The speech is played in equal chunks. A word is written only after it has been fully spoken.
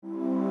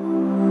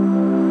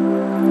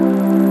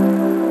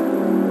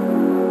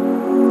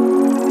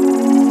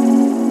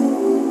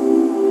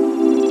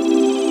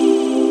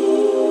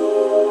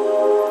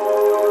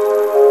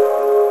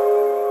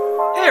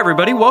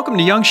everybody. Welcome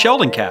to Young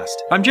Sheldon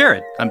Cast. I'm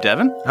Jared. I'm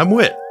Devin. I'm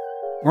Whit.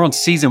 We're on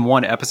season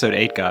 1, episode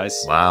 8,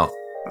 guys. Wow.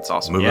 That's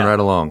awesome. Moving right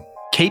along.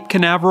 Cape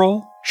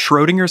Canaveral,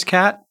 Schrodinger's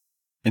cat,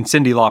 and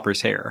Cyndi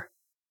Lauper's hair.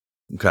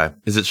 Okay.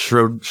 Is it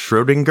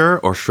Schrodinger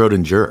or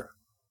Schrodinger?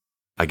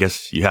 I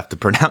guess you have to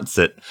pronounce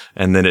it,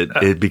 and then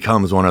it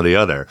becomes one or the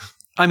other.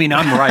 I mean,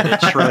 I'm right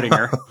at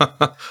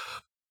Schrodinger.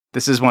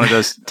 This is one of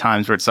those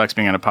times where it sucks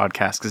being on a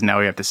podcast because now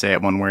we have to say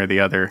it one way or the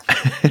other.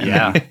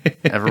 Yeah.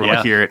 Everyone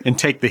will hear it. And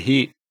take the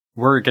heat.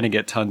 We're going to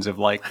get tons of,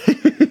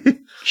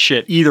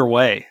 shit either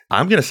way.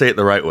 I'm going to say it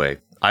the right way.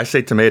 I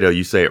say tomato,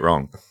 you say it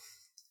wrong.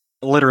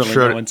 Literally,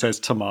 no one says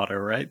tomato,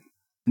 right?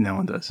 No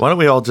one does. Why don't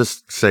we all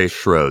just say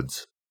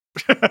Schroeds?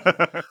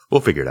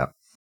 We'll figure it out.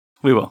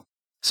 We will.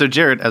 So,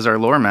 Jared, as our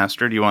lore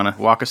master, do you want to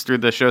walk us through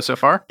the show so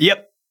far?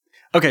 Yep.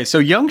 Okay, so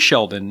Young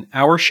Sheldon,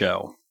 our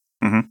show,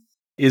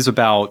 is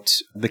about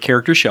the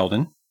character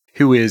Sheldon,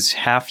 who is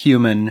half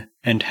human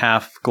and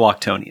half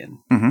Glocktonian.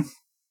 Mm-hmm.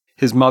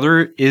 His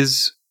mother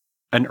is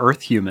an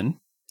Earth human.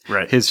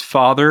 Right. His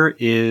father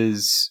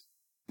is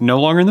no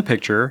longer in the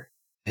picture.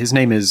 His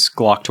name is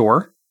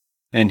Glocktor,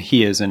 and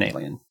he is an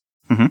alien.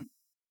 Mm-hmm.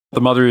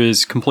 The mother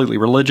is completely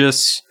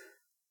religious,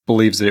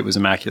 believes that it was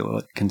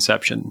immaculate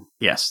conception.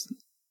 Yes.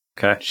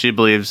 Okay. She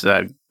believes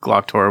that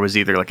Glocktor was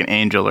either like an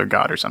angel or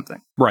God or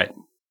something. Right.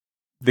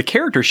 The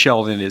character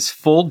Sheldon is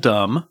full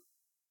dumb,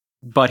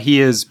 but he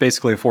is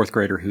basically a fourth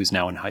grader who's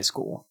now in high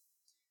school.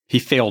 He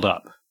failed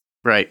up.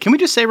 Right. Can we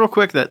just say real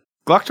quick that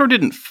Glocktor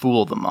didn't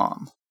fool the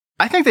mom?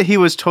 I think that he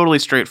was totally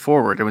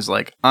straightforward. It was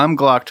like, I'm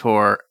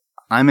Glocktor,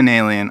 I'm an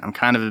alien, I'm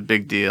kind of a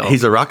big deal.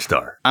 He's a rock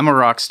star. I'm a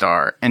rock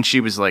star. And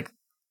she was like,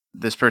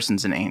 this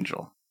person's an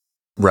angel.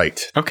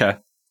 Right. Okay.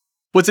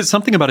 Was it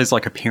something about his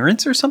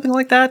appearance or something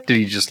like that? Did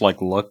he just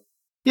look?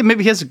 Yeah,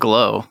 maybe he has a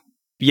glow.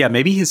 Yeah,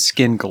 maybe his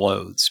skin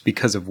glows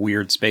because of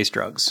weird space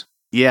drugs.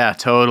 Yeah,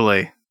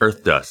 totally.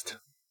 Earth dust.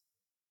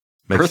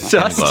 Makes Earth the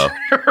skin dust?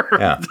 glow.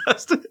 Yeah.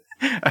 Dust.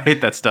 I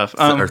hate that stuff. It's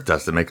the earth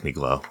dust that makes me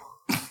glow.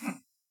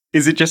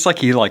 Is it just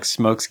he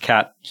smokes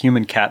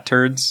human cat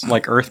turds,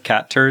 like Earth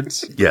cat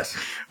turds? Yes.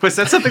 Was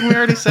that something we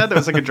already said that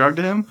was like a drug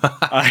to him?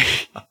 I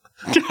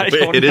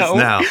don't It know. is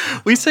now.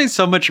 We say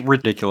so much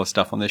ridiculous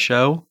stuff on this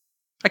show.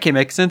 I can't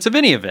make sense of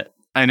any of it.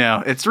 I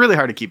know. It's really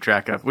hard to keep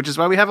track of, which is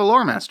why we have a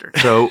lore master.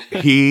 So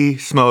he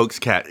smokes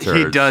cat turds.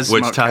 He does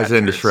which smoke ties cat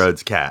into turds.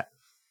 Schrod's cat.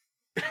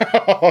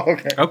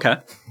 Okay. Okay.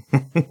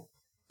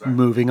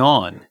 Moving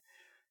on.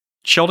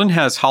 Sheldon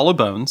has hollow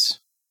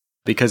bones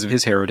because of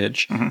his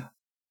heritage,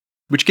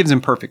 which gives him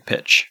perfect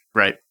pitch.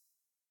 Right.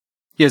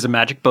 He has a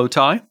magic bow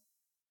tie.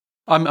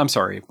 I'm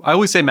sorry. I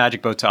always say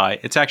magic bow tie.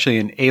 It's actually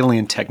an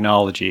alien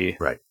technology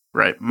Right.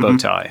 Right. bow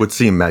tie. Would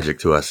seem magic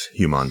to us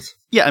humans.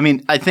 Yeah, I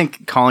mean, I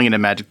think calling it a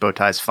magic bow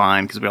tie is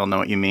fine because we all know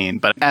what you mean.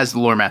 But as the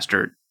lore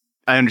master,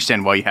 I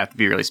understand why you have to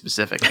be really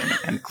specific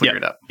and clear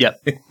it up.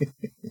 Yep.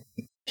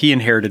 He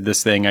inherited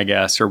this thing, I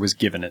guess, or was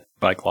given it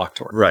by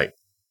Glocktor. Right.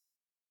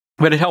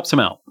 But it helps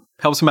him out.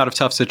 Helps him out of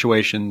tough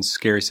situations,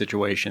 scary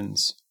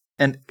situations.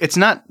 And it's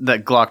not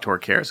that Glocktor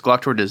cares.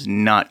 Glocktor does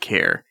not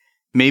care.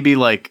 Maybe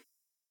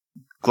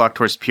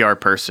Glocktor's PR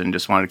person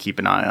just wanted to keep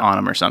an eye on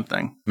him or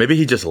something. Maybe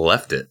he just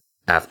left it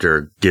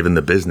after giving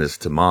the business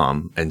to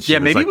mom, and she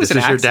was maybe like, it was "This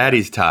an is your accident.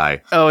 daddy's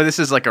tie." Oh, this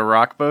is like a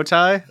rock bow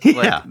tie? Yeah.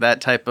 Like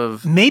that type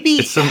of Maybe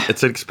It's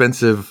an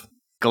expensive.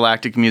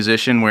 galactic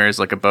musician wears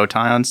like a bow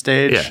tie on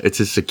stage? Yeah, it's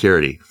his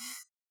security.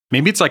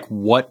 Maybe it's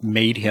what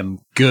made him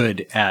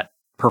good at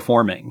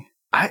performing.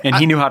 And I-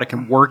 he knew how to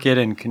work it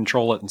and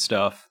control it and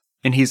stuff.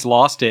 And he's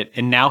lost it.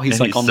 And now he's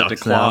And he on the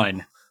sucks now.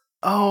 decline.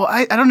 Oh,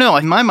 I don't know.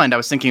 In my mind, I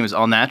was thinking it was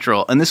all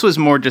natural. And this was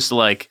more just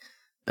like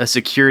a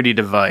security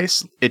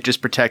device. It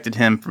just protected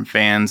him from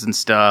fans and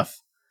stuff.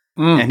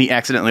 Mm. And he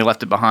accidentally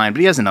left it behind.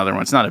 But he has another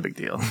one. It's not a big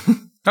deal.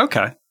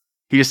 Okay.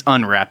 He just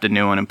unwrapped a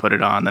new one and put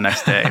it on the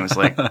next day and was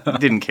like,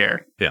 didn't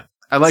care. Yeah.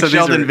 I like So these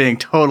Sheldon are- being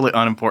totally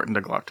unimportant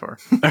to Glocktor.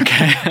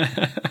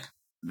 Okay.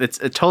 It's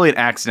totally an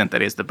accident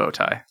that he has the bow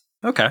tie.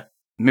 Okay.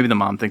 Maybe the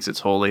mom thinks it's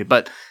holy,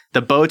 but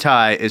the bow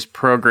tie is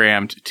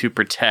programmed to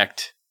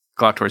protect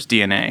Glocktor's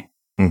DNA.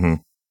 Mm-hmm.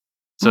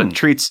 So it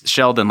treats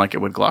Sheldon like it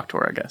would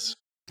Glocktor, I guess.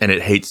 And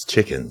it hates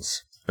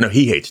chickens. No,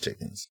 he hates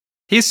chickens.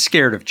 He's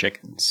scared of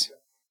chickens.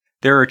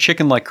 There are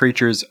chicken-like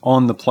creatures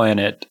on the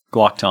planet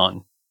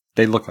Glockton.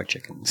 They look like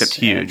chickens. Except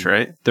huge, And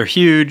right? They're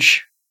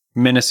huge,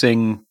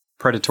 menacing,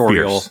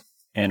 predatorial Fierce.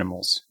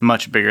 animals.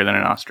 Much bigger than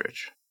an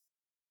ostrich.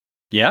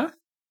 Yeah?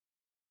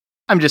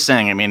 I'm just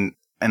saying, I mean,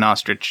 an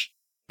ostrich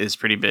is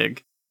pretty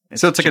big.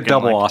 So it's like a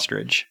double chicken-like.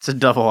 ostrich. It's a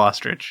double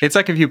ostrich. It's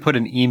like if you put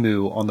an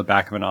emu on the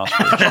back of an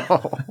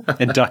ostrich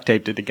and duct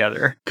taped it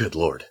together. Good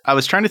Lord. I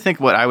was trying to think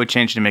what I would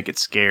change to make it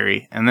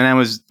scary, and then I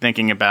was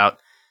thinking about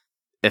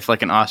if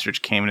an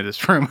ostrich came into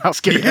this room, how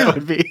scary it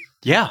would be.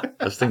 Yeah.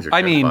 Those things are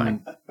I terrifying.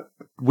 mean,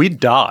 we'd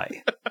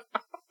die.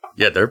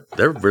 Yeah, they're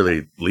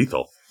really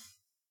lethal.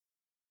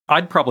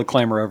 I'd probably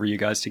clamber over you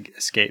guys to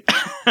escape.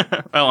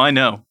 Oh, I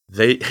know.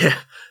 They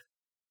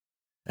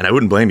and I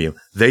wouldn't blame you.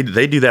 They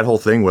do that whole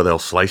thing where they'll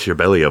slice your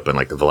belly open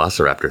like the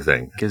Velociraptor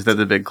thing. Because they're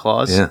the big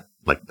claws. Yeah.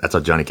 Like that's how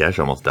Johnny Cash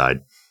almost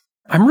died.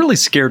 I'm really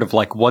scared of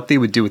like what they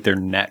would do with their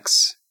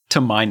necks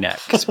to my neck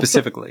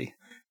specifically.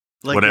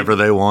 Like Whatever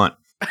they want.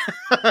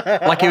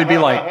 Like it would be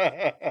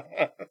like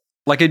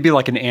it'd be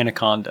like an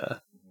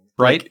anaconda,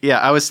 right? Yeah,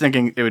 I was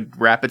thinking it would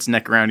wrap its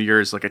neck around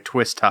yours like a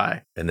twist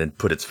tie. And then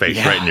put its face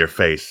Yeah. right in your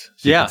face.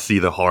 So you Yeah. can see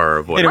the horror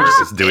of what And it it was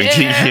was just doing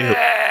to you.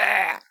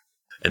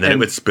 And then it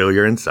would spill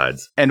your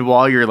insides. And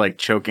while you're like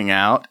choking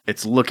out,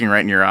 it's looking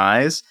right in your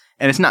eyes,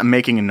 and it's not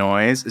making a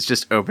noise. It's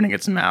just opening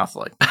its mouth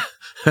like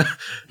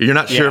You're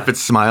not sure Yeah. if it's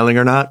smiling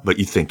or not, but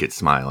you think it's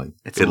smiling.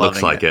 it's It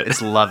looks loving like it.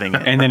 It's loving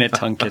it. And then it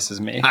tongue kisses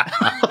me, and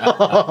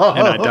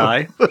I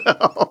die.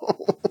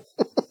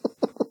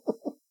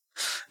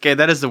 Okay,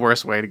 that is the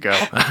worst way to go.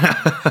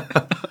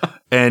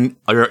 And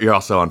you're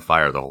also on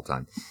fire the whole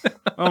time.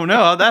 Oh no,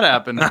 how'd that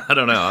happen? I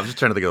don't know. I'm just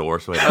trying to think of the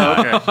worst way to Oh,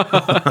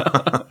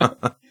 die.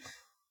 okay.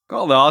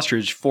 Well, the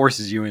ostrich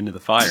forces you into the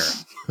fire.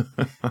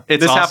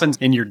 It's This also- happens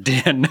in your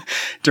den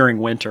during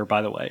winter,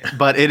 by the way.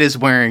 But it is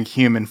wearing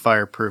human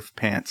fireproof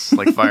pants,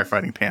 like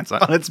firefighting pants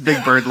on its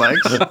big bird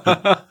legs. It's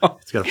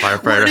got a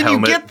firefighter Where did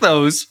helmet. you get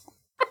those?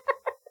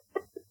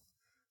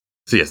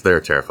 So yes, they're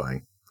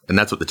terrifying. And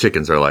that's what the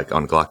chickens are like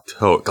on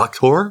Glocktor?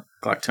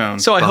 Glockton.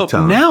 So I hope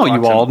Glockton. now you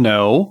Glockton. all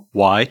know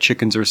why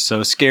chickens are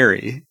so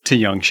scary to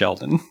young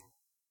Sheldon.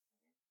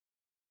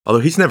 Although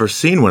he's never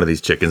seen one of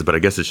these chickens, but I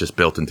guess it's just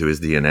built into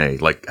his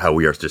DNA, like how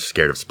we are just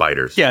scared of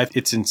spiders. Yeah,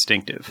 it's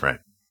instinctive. Right.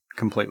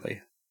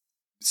 Completely.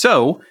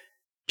 So,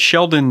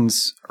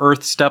 Sheldon's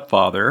Earth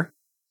stepfather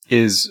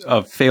is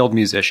a failed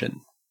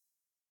musician.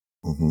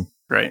 Mm-hmm.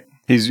 Right.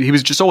 He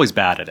was just always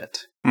bad at it.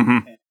 Mm-hmm.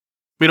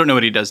 We don't know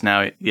what he does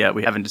now yet.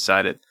 We haven't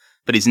decided.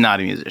 But he's not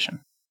a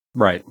musician.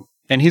 Right.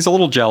 And he's a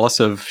little jealous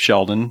of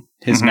Sheldon,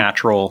 his Mhm.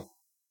 natural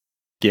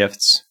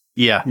gifts,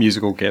 Yeah.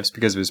 musical gifts,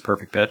 because of his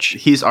perfect pitch.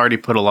 He's already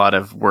put a lot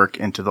of work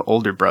into the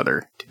older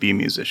brother to be a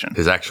musician.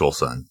 His actual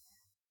son.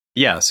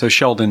 Yeah, so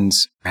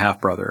Sheldon's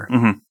half-brother,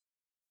 Mm-hmm.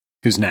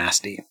 who's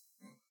nasty.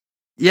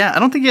 Yeah, I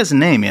don't think he has a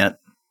name yet.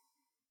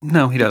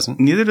 No, he doesn't.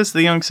 Neither does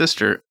the young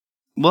sister.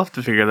 We'll have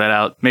to figure that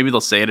out. Maybe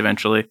they'll say it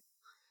eventually.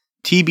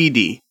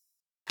 TBD.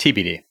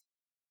 TBD.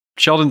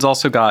 Sheldon's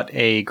also got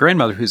a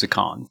grandmother who's a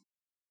con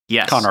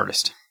Yes.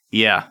 artist.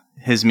 Yeah.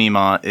 His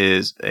Mima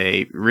is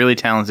a really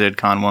talented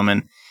con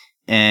woman,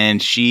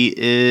 and she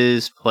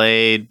is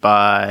played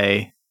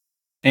by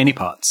Annie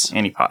Potts.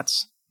 Annie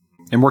Potts.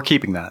 And we're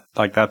keeping that.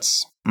 Like,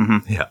 that's...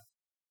 Mm-hmm.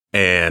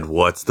 And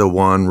what's the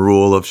one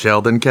rule of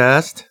Sheldon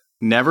Cast?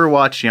 Never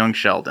watch Young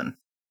Sheldon.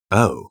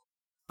 Oh,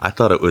 I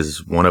thought it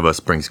was one of us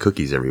brings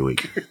cookies every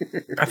week.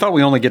 I thought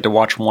we only get to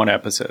watch one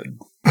episode.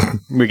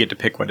 We get to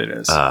pick what it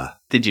is.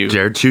 Did you?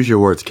 Jared, choose your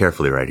words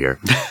carefully right here.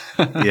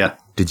 Yeah.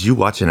 Did you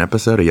watch an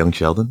episode of Young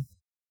Sheldon?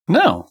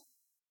 No.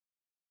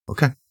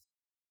 Okay.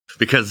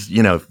 Because,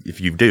 you know, if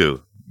you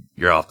do,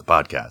 you're off the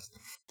podcast.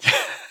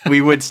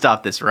 We would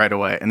stop this right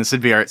away, and this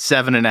would be our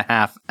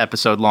 7.5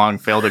 episode long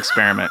failed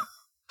experiment.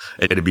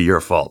 It'd be your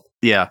fault.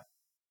 Yeah.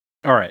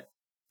 All right.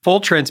 Full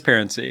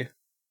transparency.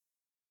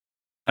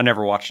 I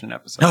never watched an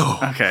episode. No.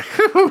 Okay.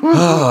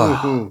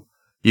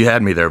 You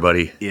had me there,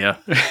 buddy. Yeah.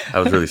 I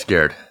was really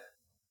scared.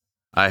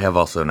 I have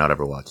also not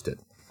ever watched it.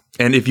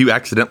 And if you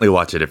accidentally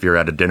watch it, if you're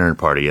at a dinner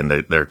party and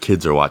their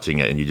kids are watching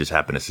it and you just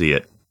happen to see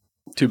it,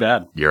 Too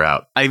bad. you're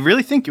out. I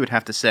really think you would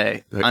have to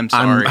say, I'm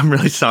sorry. I'm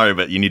really sorry,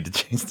 but you need to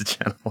change the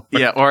channel.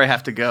 Yeah, or I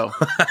have to go.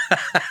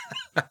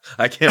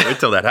 I can't wait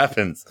till that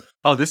happens.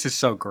 Oh, this is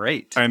so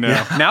great. I know.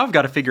 Now I've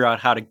got to figure out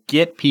how to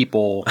get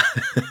people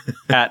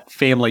at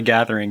family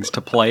gatherings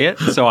to play it,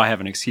 so I have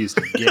an excuse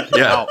to get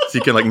Yeah, out. so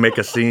you can like make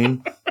a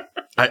scene.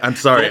 I'm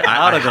sorry, Get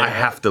out of I there.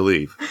 have to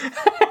leave.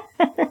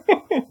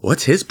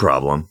 What's his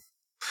problem?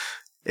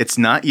 It's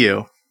not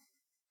you.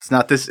 It's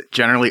not this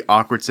generally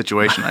awkward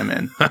situation I'm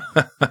in.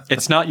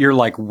 It's not your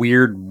like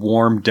weird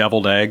warm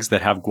deviled eggs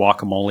that have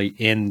guacamole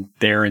in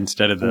there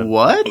instead of the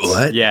What?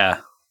 What? Yeah.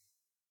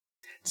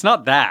 It's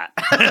not that.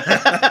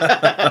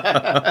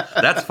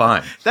 That's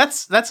fine.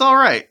 That's all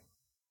right.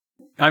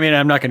 I mean,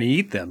 I'm not going to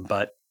eat them,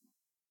 but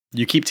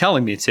you keep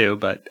telling me to,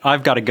 but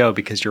I've got to go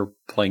because you're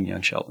playing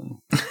Young Sheldon.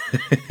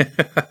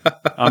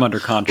 I'm under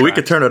contract. We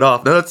could turn it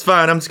off. No, that's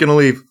fine. I'm just going to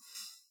leave.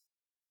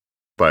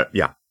 But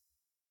yeah,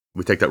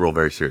 we take that rule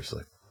very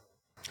seriously.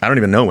 I don't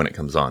even know when it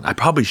comes on. I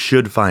probably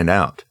should find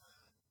out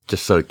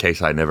just so in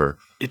case I never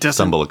It doesn't.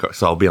 stumble across.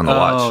 So I'll be on the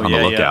watch, on the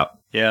lookout.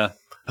 Yeah.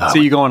 Oh, So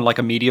you go on like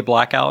a media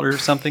blackout or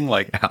something?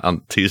 Like,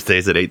 on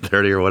Tuesdays at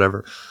 8:30 or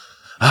whatever.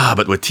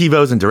 But with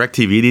TiVos and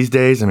DirecTV these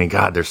days, I mean,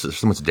 God, there's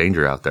so much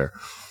danger out there.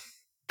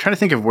 Trying to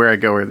think of where I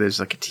go where there's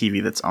like a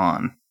TV that's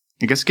on.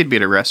 I guess it could be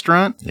at a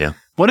restaurant. Yeah.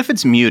 What if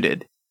it's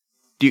muted?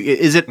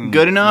 Is it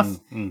good enough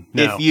no.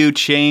 if you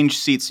change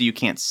seats so you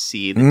can't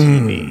see the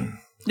TV?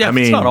 Yeah, I if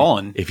mean, it's not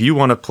on. if you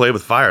want to play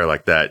with fire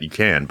like that, you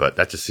can, but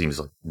that just seems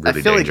like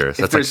really feel like dangerous.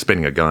 if That's like there's-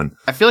 spinning a gun.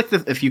 I feel like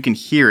if you can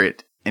hear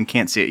it and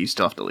can't see it, you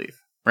still have to leave.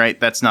 Right?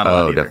 That's not allowed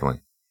Oh, either. definitely.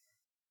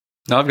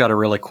 Now I've got a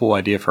really cool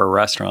idea for a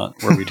restaurant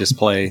where we just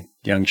play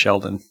Young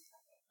Sheldon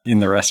in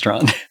the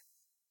restaurant.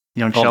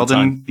 Young All the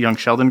Sheldon, Young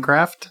Sheldon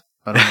craft.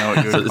 I don't know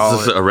what you So would is call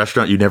this it. a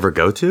restaurant you never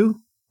go to?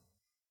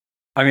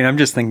 I mean, I'm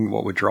just thinking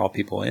what would draw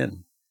people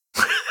in.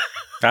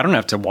 I don't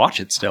have to watch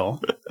it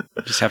still.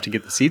 Just have to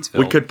get the seats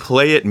filled. We could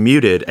play it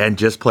muted and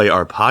just play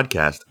our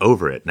podcast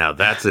over it. Now,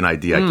 that's an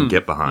idea I can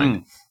get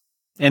behind.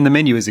 And the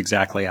menu is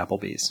exactly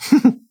Applebee's.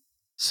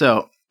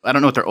 So, I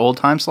don't know what their old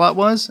time slot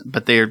was,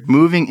 but they're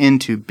moving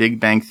into Big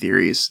Bang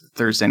Theory's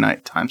Thursday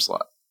night time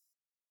slot.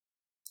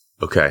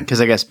 Okay.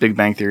 Because I guess Big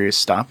Bang Theory is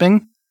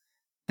stopping,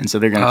 and so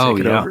they're going to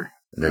take it over.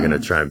 They're going to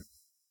try and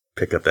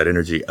pick up that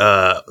energy.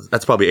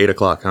 That's probably 8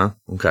 o'clock, huh?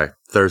 Okay.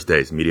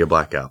 Thursdays, Media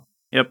Blackout.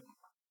 Yep.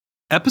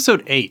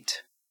 Episode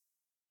 8.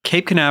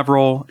 Cape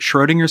Canaveral,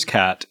 Schrodinger's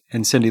Cat,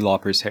 and Cyndi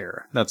Lauper's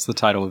Hair. That's the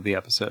title of the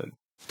episode.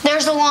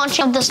 There's a launch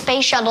of the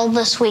space shuttle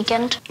this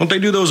weekend. Don't they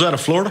do those out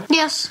of Florida?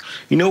 Yes.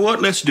 You know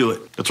what? Let's do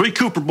it. The 3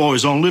 Cooper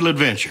boys on a little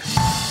adventure.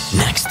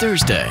 Next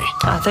Thursday,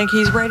 I think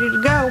he's ready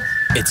to go.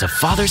 it's a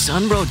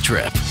father-son road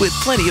trip with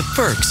plenty of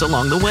perks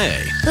along the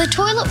way. The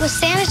toilet was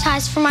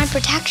sanitized for my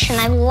protection.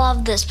 I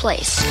love this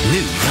place.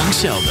 New Young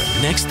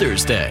Sheldon next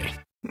Thursday.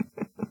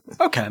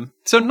 Okay.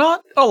 So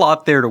not a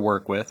lot there to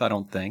work with, I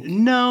don't think.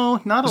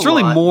 No, not a lot. There's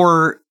really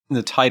more in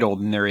the title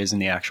than there is in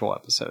the actual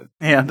episode.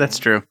 Yeah, that's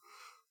true.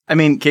 I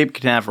mean, Cape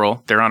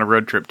Canaveral, they're on a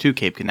road trip to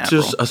Cape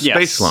Canaveral. Just a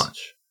space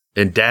launch.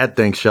 And Dad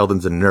thinks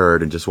Sheldon's a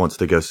nerd and just wants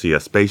to go see a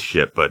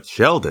spaceship, but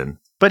Sheldon...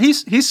 But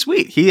he's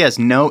sweet. He has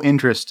no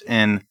interest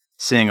in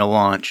seeing a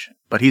launch,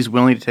 but he's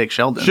willing to take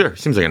Sheldon. Sure,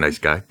 seems like a nice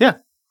guy. Yeah.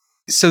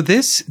 So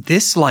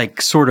this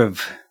like sort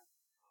of...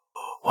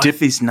 What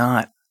if he's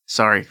not?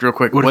 Sorry, real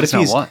quick. What if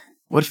he's not what?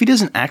 What if he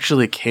doesn't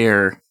actually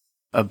care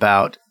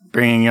about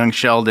bringing young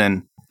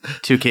Sheldon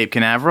to Cape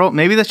Canaveral?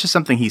 Maybe that's just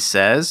something he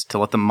says to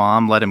let the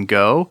mom let him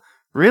go.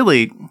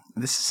 Really,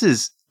 this is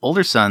his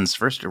older son's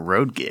first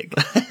road gig.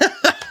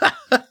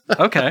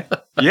 Okay.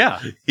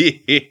 Yeah.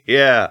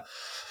 Yeah.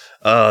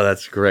 Oh,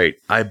 that's great.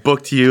 I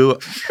booked you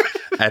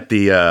at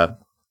the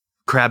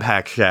Crab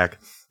Hack Shack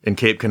in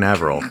Cape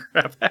Canaveral.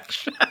 Crab Hack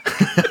Shack.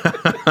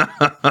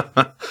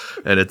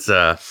 And it's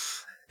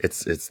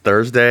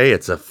Thursday.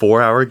 It's a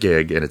 4-hour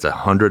gig, and it's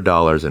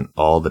 $100 and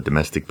all the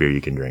domestic beer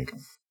you can drink.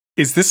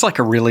 Is this like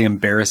a really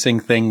embarrassing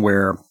thing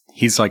where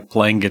he's like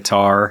playing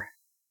guitar,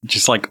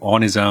 just like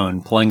on his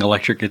own, playing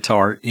electric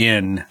guitar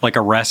in like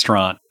a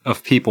restaurant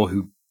of people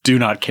who do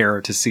not care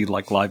to see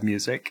like live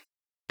music?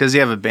 Does he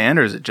have a band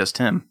or is it just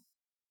him?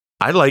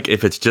 I like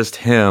if it's just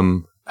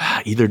him,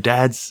 either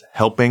Dad's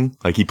helping,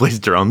 like he plays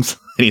drums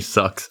and he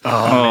sucks.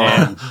 Oh,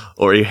 man.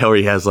 or he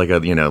has like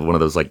one of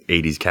those like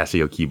 80s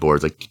Casio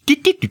keyboards, like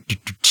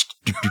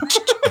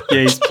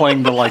Yeah, he's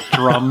playing the like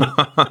drum,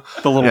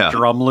 the little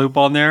drum loop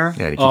on there.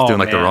 Yeah, he keeps doing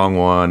like the wrong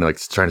one, like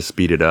trying to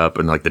speed it up,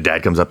 and like the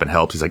dad comes up and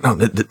helps. He's like, "No,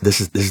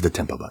 this is the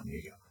tempo button. Here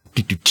you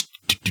go."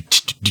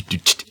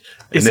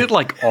 Is it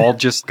like all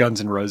just Guns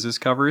N' Roses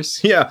covers?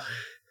 Yeah.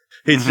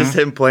 It's just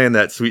him playing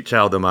that Sweet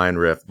Child of Mine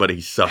riff, but he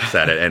sucks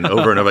at it. And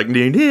over and over, like, And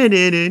in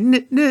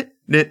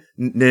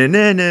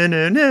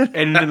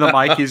the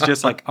mic, he's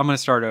just like, I'm going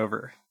to start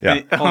over.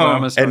 Yeah. Hold on, I'm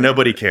gonna start and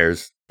nobody over.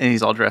 cares. And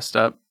he's all dressed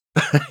up.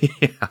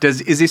 Yeah.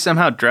 Is he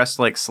somehow dressed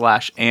like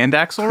Slash and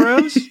Axl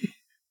Rose?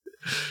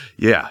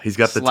 Yeah, he's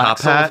got the top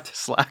hat.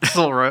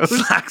 Slaxel Rose.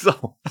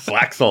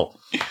 Slaxel.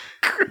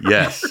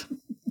 Yes.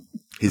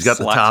 He's got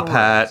the top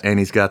hat and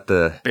he's got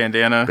the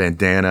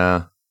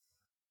bandana.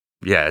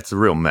 Yeah, it's a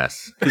real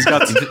mess. He's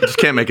got he just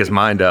can't make his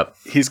mind up.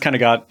 He's kind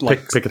of got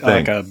like, pick a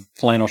thing. like a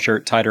flannel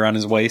shirt tied around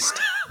his waist.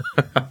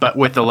 But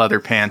with the leather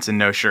pants and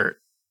no shirt.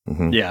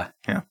 Mm-hmm. Yeah.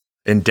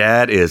 And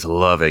Dad is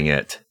loving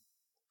it.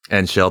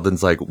 And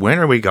Sheldon's like, when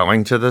are we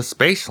going to the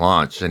space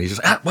launch? And he's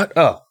just, what?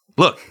 Oh,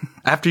 look,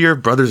 after your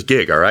brother's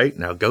gig, all right?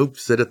 Now go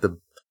sit at the...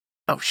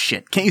 Oh,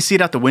 shit. Can't you see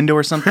it out the window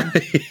or something?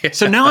 Yeah.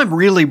 So now I'm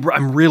really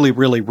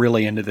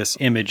into this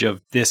image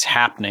of this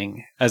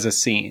happening as a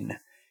scene.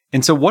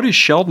 And so what is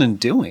Sheldon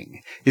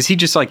doing? Is he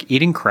just like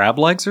eating crab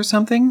legs or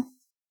something?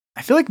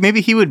 I feel like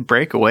maybe he would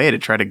break away to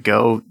try to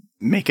go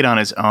make it on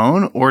his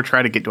own or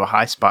try to get to a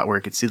high spot where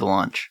he could see the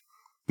launch.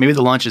 Maybe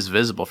the launch is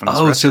visible from this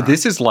restaurant. So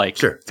this is like...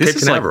 Sure. This Cape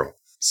is Canaveral. like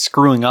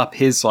screwing up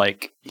his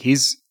like... He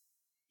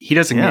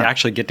doesn't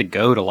actually get to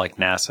go to like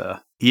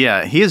NASA.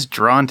 Yeah, he is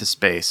drawn to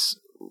space.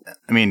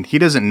 I mean, he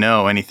doesn't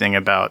know anything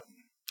about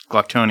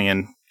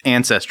Glocktonian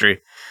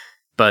ancestry,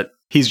 but...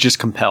 He's just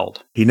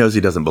compelled. He knows he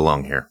doesn't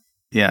belong here.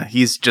 Yeah,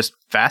 he's just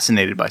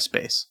fascinated by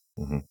space.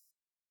 Mm-hmm.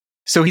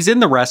 So he's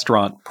in the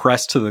restaurant,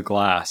 pressed to the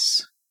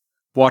glass,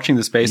 watching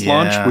the space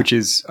launch, which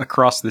is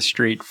across the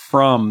street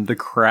from the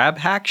Crab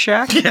Hack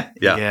Shack.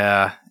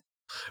 Yeah.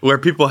 Where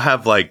people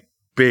have like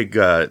big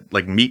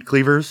like meat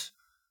cleavers.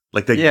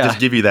 Like they just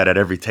give you that at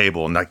every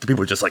table. And like the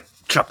people just like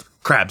chop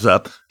crabs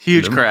up.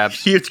 Huge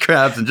crabs. Huge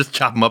crabs and just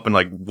chop them up in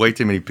like way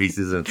too many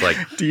pieces. And it's like...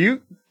 Do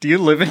you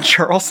live in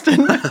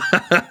Charleston?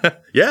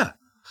 Yeah.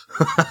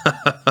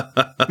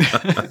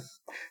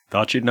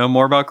 Thought you'd know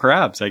more about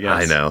crabs, I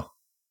guess. I know.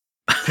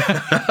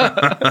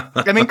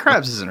 I mean,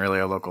 crabs isn't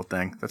really a local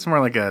thing. That's more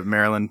like a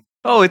Maryland.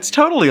 Oh, it's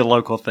totally a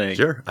local thing.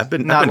 Sure. I've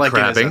been like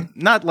crabbing.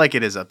 Not like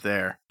it is up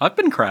there. I've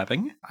been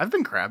crabbing. I've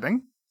been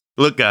crabbing.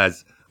 Look,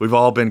 guys, we've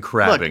all been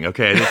crabbing,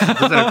 okay? This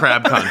isn't a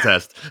crab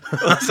contest.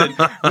 Listen,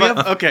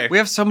 we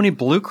have so many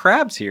blue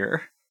crabs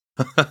here.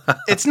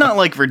 It's not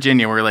like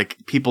Virginia where like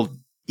people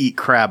eat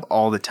crab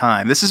all the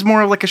time. This is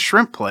more like a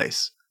shrimp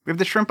place. We have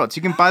the shrimp boats.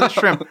 You can buy the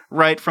shrimp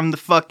right from the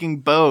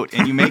fucking boat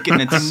and you make it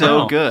and it's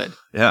so good.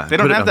 Yeah. They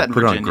don't have that in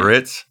Put it on Virginia.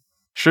 grits.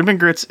 Shrimp and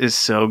grits is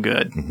so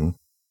good. Mm-hmm.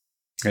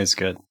 It's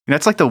good. And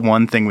that's like the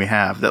one thing we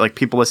have that like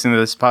people listening to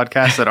this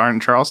podcast that aren't in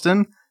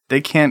Charleston,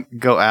 they can't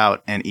go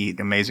out and eat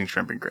amazing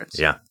shrimp and grits.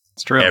 Yeah.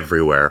 It's true.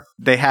 Everywhere.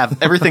 They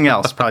have everything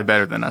else probably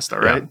better than us though,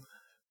 right?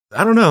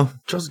 I don't know.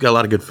 Charleston's got a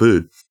lot of good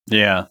food.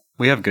 Yeah.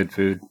 We have good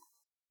food.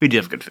 We do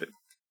have good food.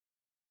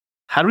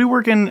 How do we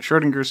work in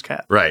Schrodinger's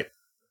cat? Right.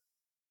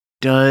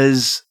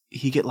 Does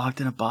he get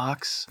locked in a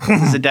box?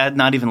 Does the dad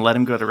not even let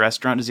him go to the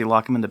restaurant? Does he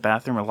lock him in the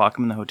bathroom or lock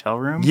him in the hotel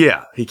room?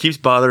 Yeah. He keeps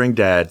bothering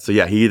Dad. So,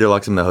 yeah, he either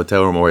locks him in the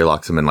hotel room or he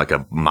locks him in like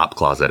a mop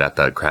closet at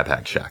the Crab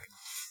Hack Shack.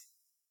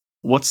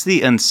 What's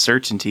the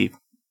uncertainty?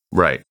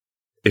 Right.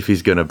 If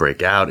he's going to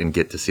break out and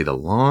get to see the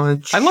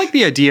launch. I like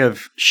the idea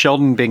of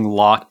Sheldon being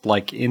locked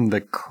like in the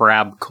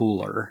crab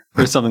cooler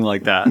or something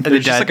like that. And There's the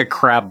just dad- like a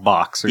crab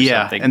box or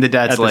Yeah, something. and the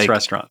dad's at like- this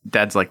restaurant.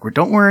 Dad's like, well,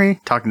 don't worry.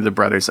 Talking to the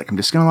brothers, like, I'm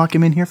just going to lock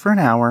him in here for an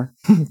hour.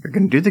 We're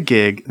going to do the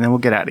gig, and then we'll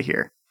get out of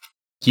here.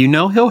 You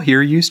know he'll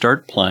hear you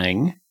start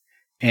playing,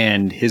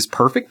 and his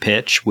perfect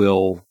pitch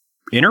will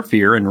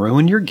interfere and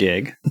ruin your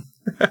gig.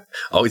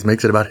 Always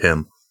makes it about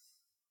him.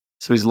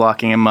 So he's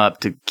locking him up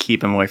to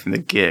keep him away from the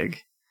gig.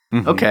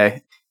 Mhm.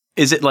 Okay.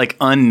 Is it like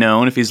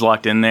unknown if he's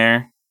locked in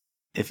there?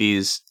 If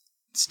he's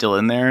still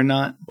in there or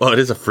not? Well, it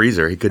is a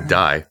freezer. He could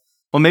die.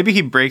 Well, maybe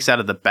he breaks out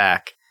of the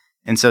back.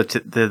 And so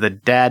the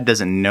dad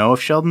doesn't know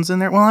if Sheldon's in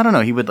there. Well, I don't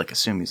know. He would like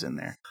assume he's in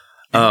there.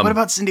 And what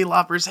about Cyndi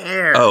Lauper's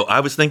hair? Oh,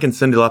 I was thinking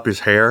Cyndi Lauper's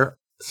hair.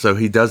 So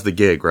he does the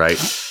gig, right?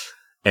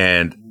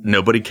 And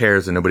nobody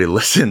cares and nobody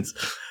listens.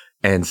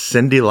 And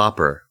Cyndi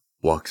Lauper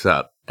walks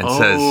up and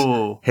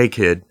says, hey,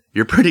 kid,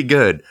 you're pretty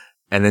good.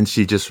 And then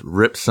she just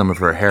rips some of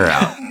her hair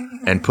out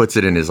and puts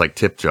it in his like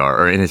tip jar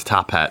or in his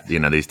top hat, you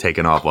know, that he's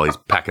taking off while he's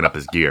packing up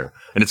his gear.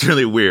 And it's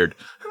really weird.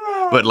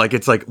 But like,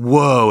 it's like,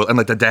 whoa. And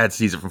like the dad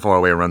sees it from far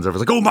away and runs over.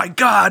 It's like, oh my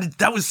God,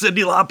 that was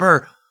Cyndi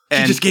Lauper. She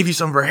And- just gave you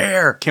some of her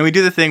hair. Can we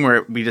do the thing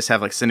where we just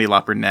have like Cyndi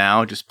Lauper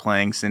now, just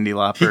playing Cyndi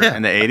Lauper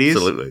in the 80s?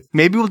 Absolutely.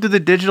 Maybe we'll do the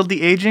digital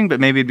de-aging, but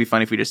maybe it'd be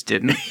funny if we just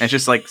didn't. And it's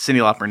just like Cyndi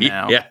Lauper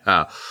now.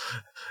 Yeah.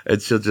 And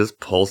she'll just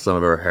pull some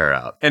of her hair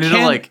out. And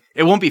it'll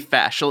it won't be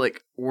fast. She'll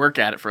like work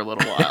at it for a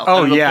little while.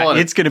 Oh, And it'll pull yeah.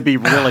 it. It's going to be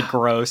really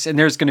gross. And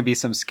there's going to be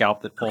some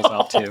scalp that pulls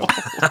out, too.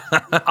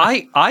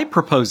 I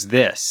propose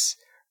this.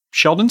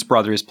 Sheldon's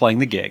brother is playing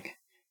the gig.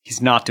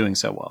 He's not doing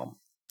so well.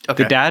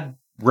 Okay. The dad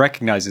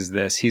recognizes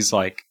this. He's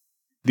like,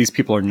 these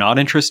people are not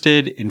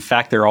interested. In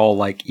fact, they're all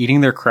like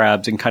eating their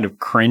crabs and kind of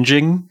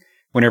cringing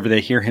whenever they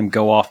hear him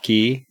go off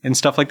key and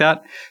stuff like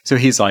that. So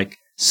he's like,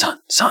 son,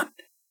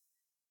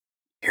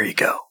 here you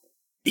go.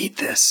 Eat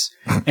this.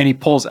 And he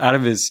pulls out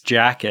of his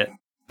jacket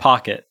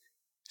pocket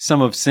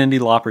some of Cyndi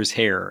Lauper's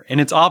hair. And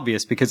it's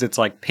obvious because it's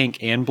like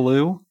pink and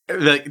blue.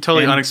 Like,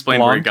 totally And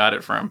unexplained where he blonde. got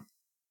it from.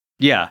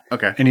 Yeah.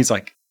 Okay. And he's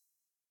like,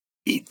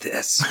 eat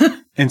this.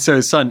 And so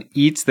his son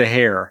eats the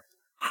hair.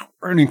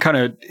 And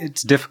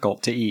it's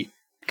difficult to eat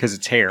because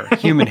it's hair,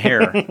 human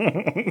hair.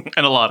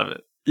 And a lot of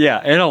it. Yeah,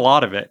 and a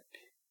lot of it.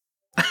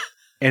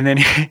 And then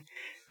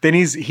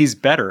he's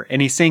better.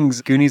 And he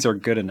sings Goonies Are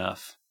Good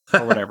Enough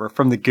or whatever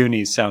from the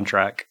Goonies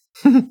soundtrack.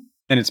 And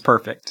it's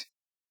perfect.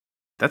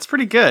 That's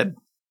pretty good.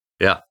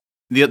 Yeah.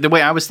 The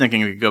way I was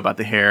thinking we could go about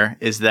the hair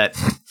is that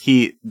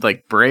he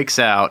like breaks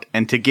out,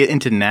 and to get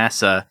into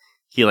NASA,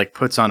 he like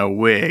puts on a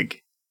wig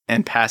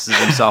and passes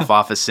himself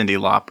off as Cyndi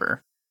Lauper.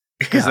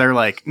 Because they're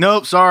like,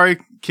 nope, sorry,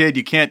 kid,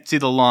 you can't see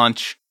the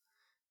launch.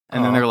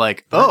 And then they're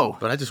like, oh,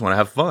 But I just want to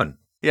have fun.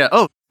 yeah,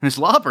 oh, Miss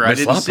Lauper, I Miss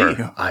didn't see Lauper,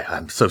 you.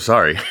 I'm so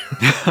sorry.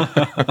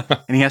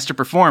 And he has to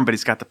perform, but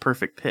he's got the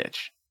perfect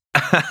pitch.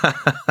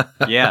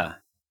 Yeah.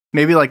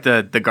 Maybe like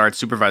the guard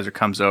supervisor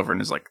comes over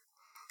and is like,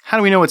 how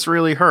do we know it's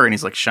really her? And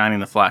he's like shining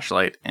the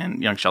flashlight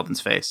in young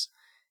Sheldon's face.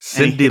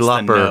 And he Cyndi hits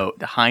Lauper.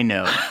 the high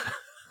note.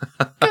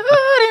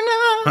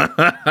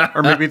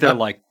 Or maybe they're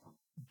like,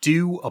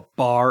 do a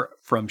bar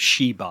from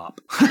She-Bop.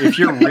 If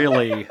you're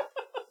really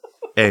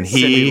And Cyndi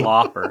he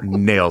Lauper.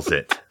 nails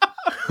it.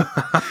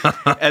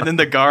 And then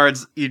the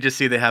guards, you just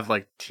see they have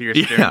like tears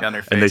staring down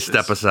their faces. And they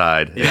step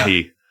aside. Yeah.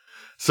 And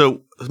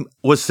so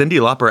was Cyndi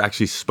Lauper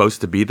actually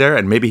supposed to be there?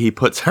 And maybe he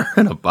puts her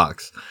in a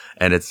box.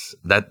 And it's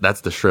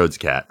that's the Schroed's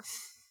cat.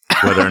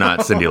 Whether or not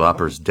Cyndi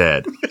Lauper's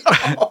dead.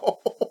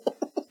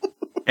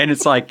 And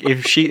it's like,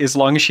 as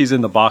long as she's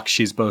in the box,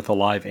 she's both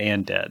alive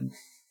and dead.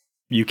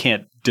 You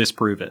can't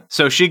disprove it.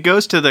 So she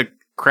goes to the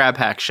Crab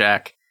Hack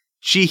Shack.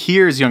 She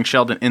hears young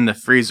Sheldon in the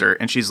freezer,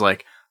 and she's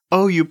like,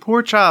 oh, you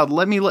poor child,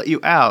 let me let you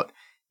out.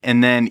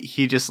 And then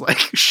he just like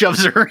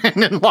shoves her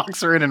in and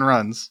locks her in and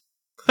runs.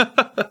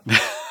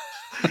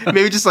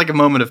 Maybe just like a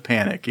moment of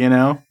panic, you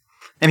know?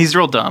 And he's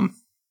real dumb.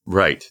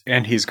 Right.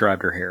 And he's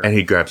grabbed her hair. And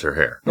he grabs her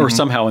hair. Or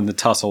somehow in the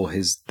tussle,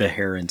 the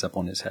hair ends up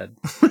on his head.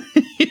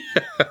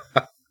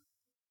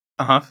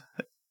 Uh-huh.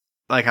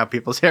 Like how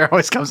people's hair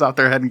always comes off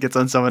their head and gets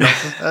on someone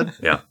else's head.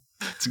 Yeah.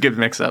 It's a good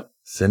mix-up.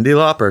 Cyndi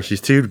Lauper, she's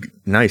too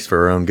nice for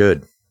her own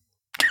good.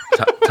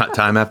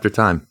 Time after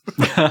time.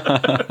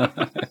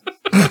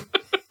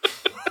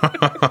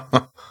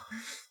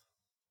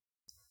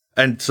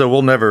 And so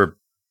we'll never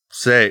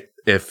say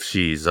if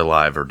she's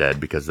alive or dead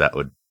because that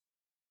would...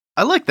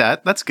 I like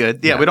that. That's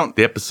good. Yeah, we don't...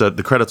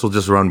 The credits will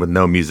just run with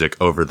no music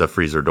over the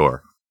freezer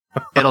door.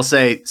 It'll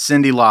say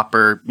Cyndi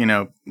Lauper,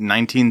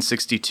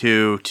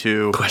 1962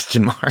 to...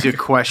 Question mark. To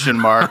question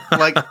mark.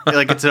 like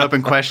it's an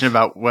open question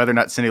about whether or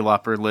not Cyndi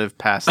Lauper lived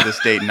past this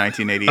date in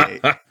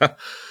 1988.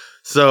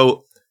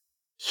 So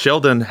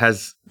Sheldon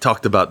has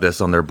talked about this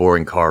on their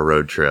boring car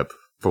road trip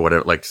for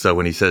whatever. Like, so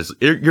when he says,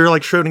 you're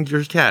like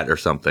Schrodinger's cat or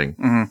something,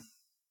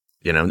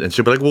 and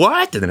she'll be like,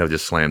 what? And then he'll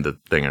just slam the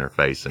thing in her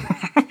face. And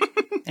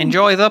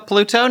enjoy the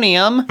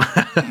plutonium.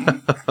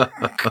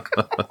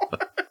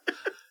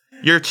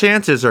 Your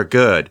chances are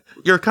good.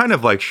 You're kind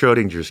of like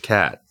Schrodinger's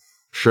cat.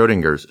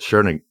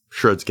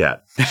 Schrod's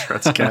cat.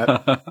 Schrod's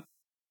cat.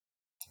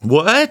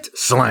 What?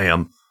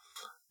 Slam.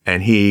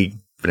 And he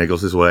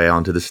finagles his way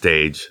onto the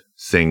stage,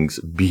 sings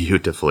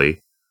beautifully.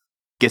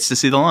 Gets to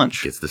see the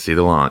launch.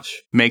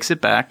 Makes it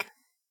back.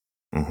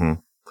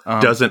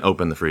 Doesn't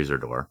open the freezer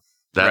door.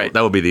 Right.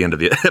 That will be the end of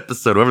the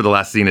episode. Whoever the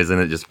last scene is in,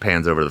 it just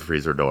pans over the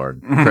freezer door.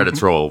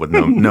 Credits roll with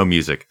no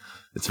music.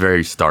 It's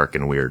very stark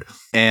and weird.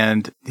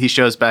 And he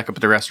shows back up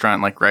at the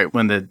restaurant, like right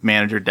when the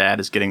manager dad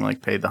is getting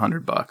like paid the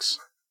 $100.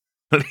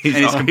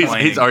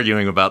 He's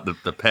arguing about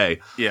the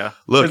pay. Yeah.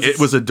 Look, it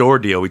was a door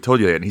deal. We told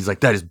you that. And he's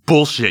like, that is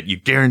bullshit. You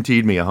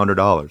guaranteed me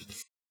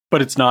 $100.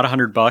 But it's not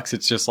 $100.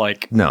 It's just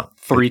like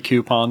 3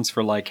 coupons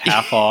for like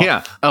half off.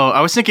 Yeah. Oh,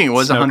 I was thinking it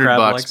was Snow crab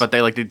 $100, legs. but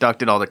they like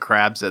deducted all the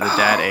crabs that the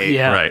dad ate.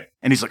 Yeah. Right.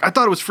 And he's like, I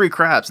thought it was free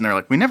crabs. And they're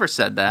like, we never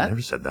said I that.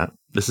 never said that.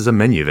 This is a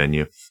menu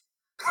venue.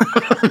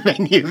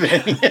 Menu.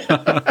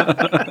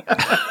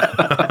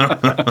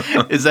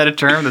 Is that a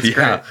term? That's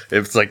great.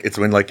 It's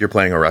when like you're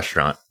playing a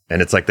restaurant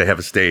and it's like they have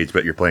a stage,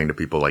 but you're playing to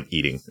people like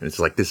eating. And it's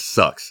like, this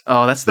sucks.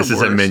 Oh, that's the This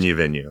worst. is a menu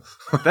venue.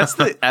 That's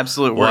the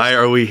absolute worst. Why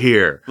are we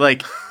here?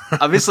 Like,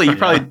 obviously,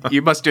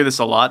 you must do this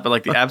a lot, but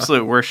like the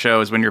absolute worst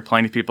show is when you're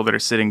playing to people that are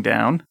sitting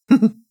down.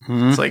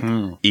 It's like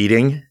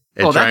Eating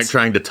and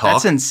trying to talk.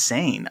 That's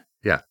insane.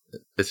 Yeah.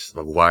 It's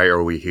like, why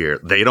are we here?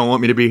 They don't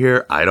want me to be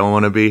here. I don't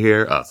want to be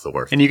here. Oh, it's the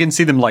worst. And you can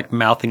see them like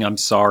mouthing "I'm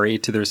sorry"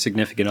 to their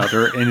significant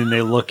other, and then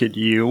they look at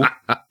you.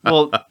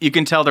 Well, you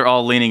can tell they're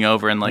all leaning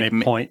over and like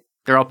and they point.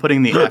 they're all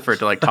putting the effort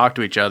to like talk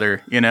to each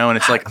other, and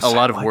it's like a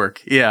lot of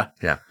work. Yeah.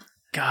 Yeah.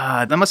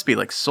 God, that must be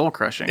like soul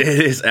crushing. It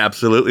is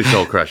absolutely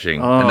soul crushing.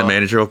 And the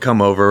manager will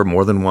come over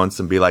more than once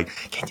and be like,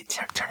 can you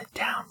turn it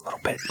down a little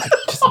bit? Like,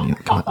 just, come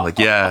on. Like,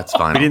 yeah, it's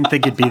fine. We didn't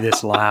think it'd be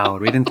this loud.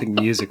 We didn't think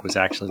music was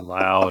actually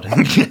loud.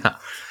 Yeah.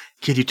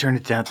 Can you turn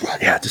it down?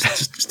 Yeah,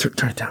 just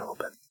turn it down a little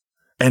bit.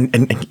 And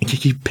can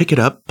you pick it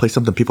up, play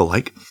something people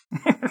like?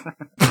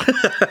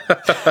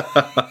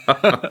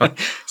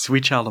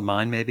 Sweet Child of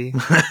Mine, maybe?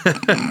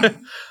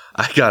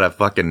 I got a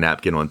fucking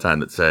napkin one time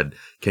that said,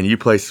 can you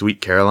play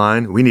Sweet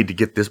Caroline? We need to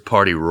get this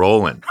party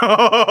rolling.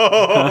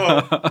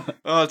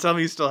 Oh, tell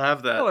me you still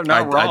have that. Well, they're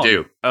not wrong. I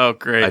do. Oh,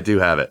 great. I do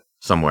have it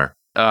somewhere.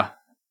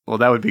 Well,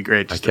 that would be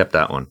great. I kept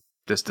that one.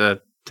 Just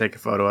to take a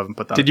photo of and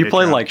put that. Did you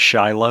play like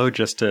Shiloh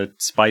just to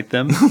spite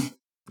them?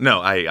 No,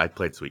 I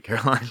played Sweet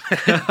Caroline.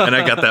 And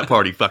I got that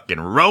party fucking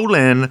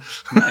rolling.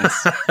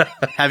 Nice.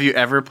 Have you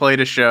ever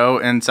played a show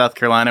in South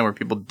Carolina where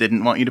people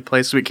didn't want you to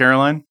play Sweet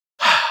Caroline?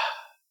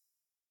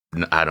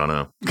 I don't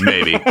know.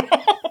 Maybe.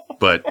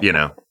 But,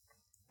 no.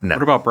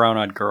 What about Brown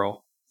Eyed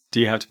Girl?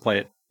 Do you have to play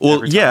it?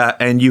 Well, yeah,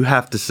 and you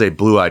have to say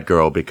Blue Eyed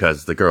Girl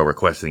because the girl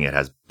requesting it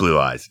has blue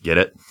eyes. Get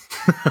it?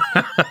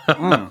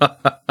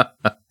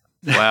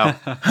 Wow.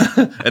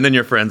 And then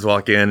your friends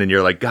walk in and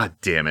you're like, God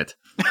damn it.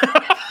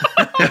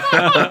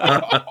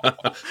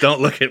 Don't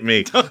look at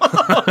me.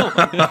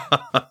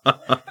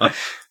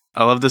 I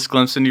love this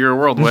glimpse into your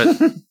world, Whit.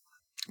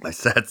 My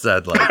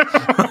sad life.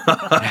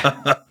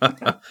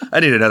 I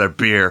need another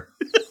beer.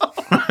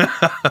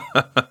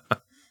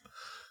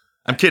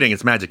 I'm kidding.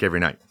 It's magic every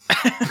night.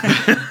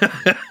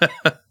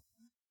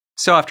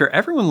 So after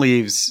everyone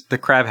leaves the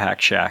Crab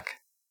Hack Shack,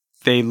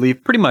 they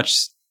leave pretty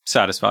much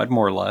satisfied,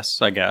 more or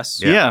less, I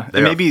guess. Yeah, they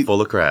and are maybe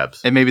full of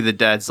crabs. And maybe the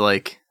dad's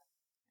like,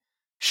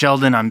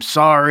 Sheldon, I'm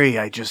sorry.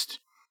 I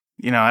just,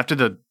 after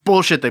the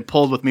bullshit they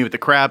pulled with me with the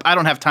crab, I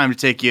don't have time to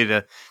take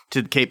you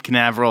to Cape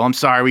Canaveral. I'm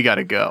sorry, we got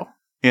to go.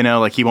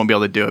 Like he won't be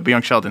able to do it. But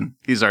young Sheldon,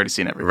 he's already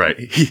seen everything. Right.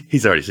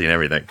 He's already seen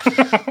everything.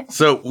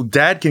 So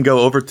dad can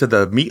go over to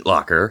the meat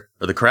locker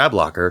or the crab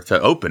locker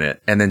to open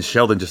it. And then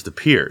Sheldon just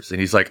appears and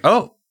he's like,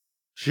 oh,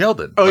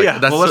 Sheldon. Oh, like, yeah.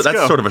 That's Let's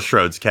go. sort of a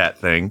Schrod's cat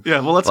thing. Yeah.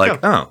 Well, let's go.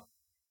 Oh.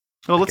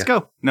 Well, let's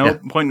go. No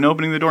point in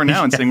opening the door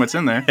now and seeing what's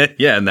in there.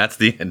 Yeah. And that's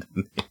the end of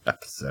the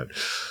episode.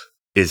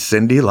 Is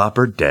Cyndi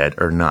Lauper dead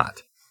or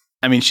not?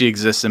 I mean, she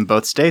exists in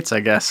both states, I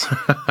guess.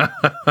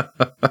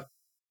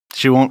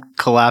 She won't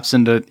collapse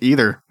into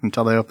either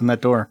until they open that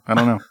door. I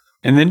don't know.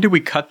 And then do we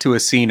cut to a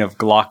scene of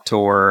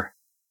Glocktor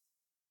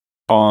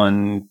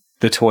on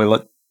the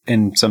toilet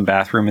in some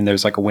bathroom, and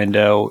there's like a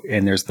window,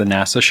 and there's the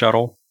NASA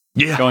shuttle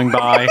going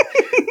by,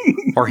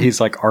 or he's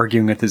like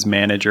arguing with his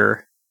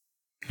manager,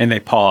 and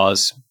they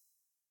pause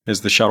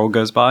as the shuttle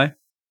goes by?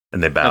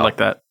 And they bow. I like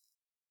that.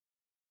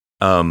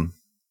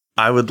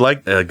 I would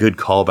like a good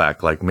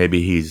callback, like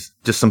maybe he's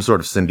just some sort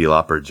of Cyndi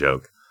Lauper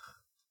joke.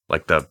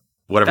 Like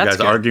whatever That's guy's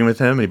good. arguing with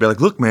him, and he'd be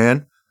like, look,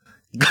 man,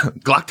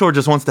 Glocktor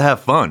just wants to have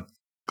fun.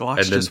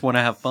 Glocks just want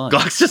to have fun.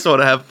 Glocks just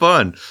want to have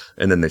fun.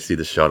 And then they see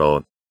the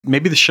shuttle.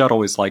 Maybe the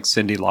shuttle is like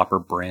Cyndi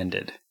Lauper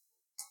branded.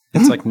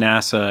 It's like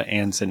NASA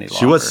and Cyndi Lauper.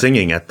 She was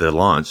singing at the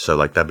launch, so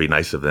like that'd be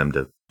nice of them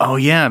to. Oh,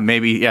 yeah.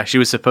 Maybe. Yeah, she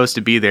was supposed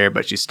to be there,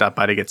 but she stopped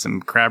by to get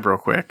some crab real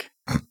quick.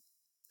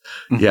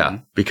 Yeah,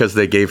 because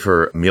they gave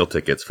her meal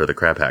tickets for the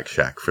Crab Hack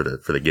Shack for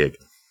the gig.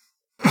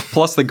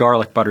 Plus, the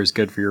garlic butter is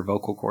good for your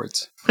vocal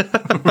cords.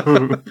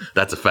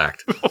 That's a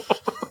fact.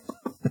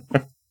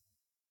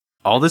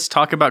 All this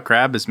talk about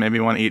crab has made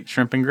me want to eat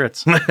shrimp and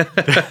grits.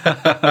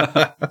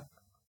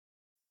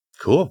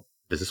 Cool.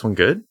 Is this one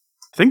good?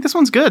 I think this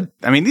one's good.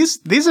 I mean,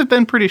 these have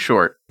been pretty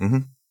short.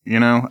 Mhm. You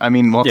know, I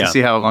mean, we'll have Yeah. to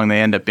see how long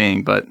they end up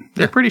being, but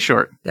they're pretty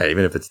short. Yeah,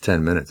 even if it's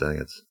 10 minutes, I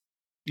think it's.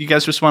 You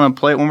guys just want to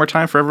play it one more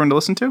time for everyone to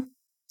listen to?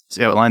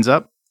 See how it lines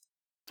up?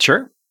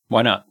 Sure.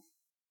 Why not?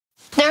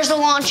 There's the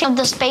launch of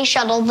the space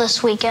shuttle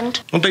this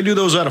weekend. Don't they do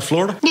those out of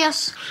Florida?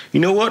 Yes. You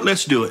know what?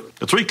 Let's do it.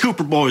 The three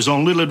Cooper boys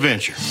on Little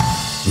Adventure.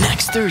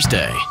 Next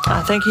Thursday,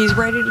 I think he's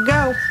ready to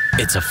go.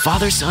 it's a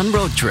father-son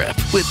road trip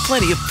with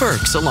plenty of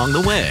perks along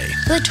the way.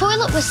 The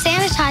toilet was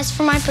sanitized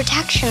for my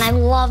protection. I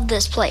love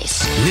this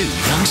place. New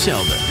Young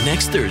Sheldon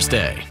next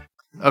Thursday.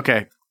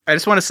 Okay. I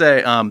just want to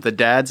say the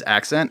dad's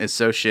accent is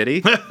so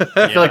shitty.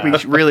 I feel like we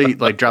really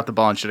dropped the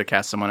ball and should have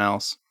cast someone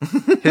else.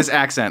 His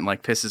accent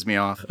pisses me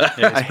off.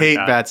 I hate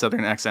bad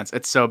Southern accents.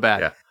 It's so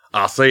bad. Yeah.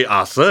 I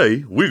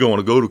say, we're going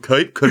to go to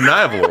Cape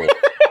Canaveral.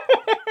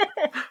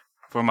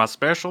 For my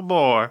special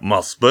boy.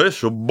 My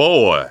special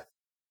boy.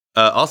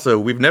 Also,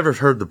 we've never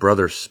heard the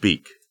brothers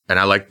speak, and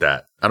I like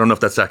that. I don't know if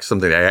that's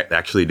something they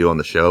actually do on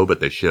the show, but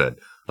they should.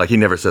 Like, he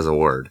never says a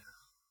word.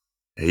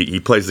 He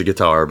plays the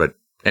guitar,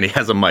 and he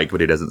has a mic,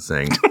 but he doesn't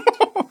sing.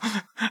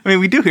 I mean,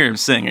 we do hear him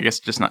sing. I guess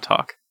just not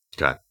talk.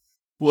 God.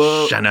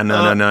 Whoa.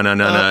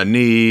 Sha-na-na-na-na-na-na,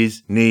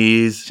 knees.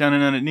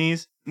 Shining on it,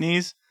 knees.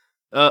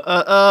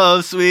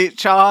 Oh, sweet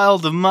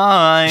child of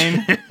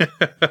mine.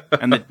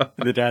 And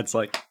The dad's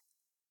like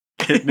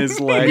hitting his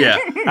leg Yeah.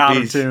 out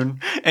of He's- tune.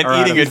 and Or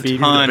out eating of a beat.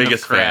 ton the of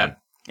biggest crab. fan.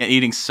 And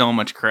eating so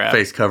much crab.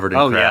 Face covered in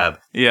Oh, crab.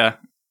 Yeah.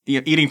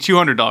 Eating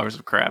 $200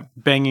 of crab.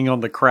 Banging on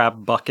the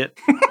crab bucket.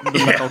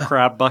 The metal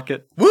crab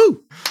bucket.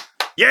 Woo!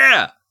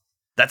 Yeah!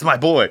 That's my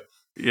boy.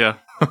 Yeah.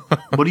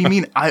 What do you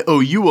mean I owe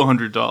you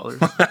 $100?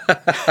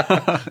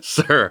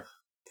 Sir,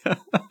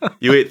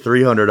 you ate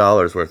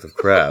 $300 worth of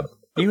crab.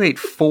 You ate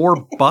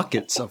 4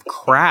 buckets of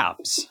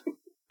crabs.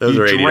 Those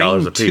you are $80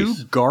 drained a piece.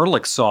 2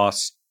 garlic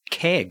sauce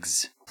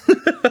kegs.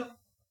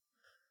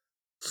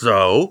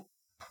 So,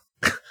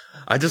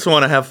 I just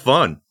want to have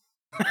fun.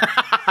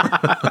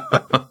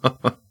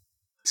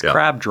 It's Yeah.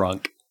 crab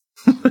drunk.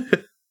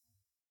 I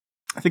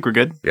think we're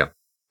good. Yeah.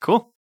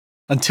 Cool.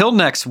 Until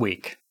next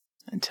week.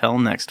 Until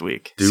next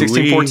week.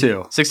 1642.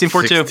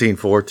 1642.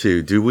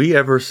 1642. Do we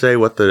ever say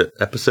what the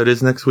episode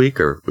is next week,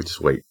 or we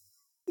just wait?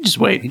 Just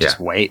wait. You just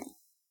wait.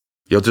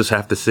 You'll just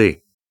have to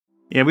see.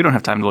 Yeah, we don't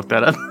have time to look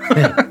that up.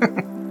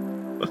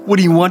 What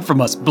do you want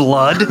from us,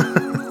 blood?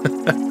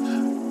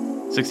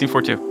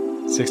 1642.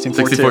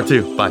 1642.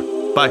 1642. Bye.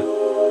 Bye.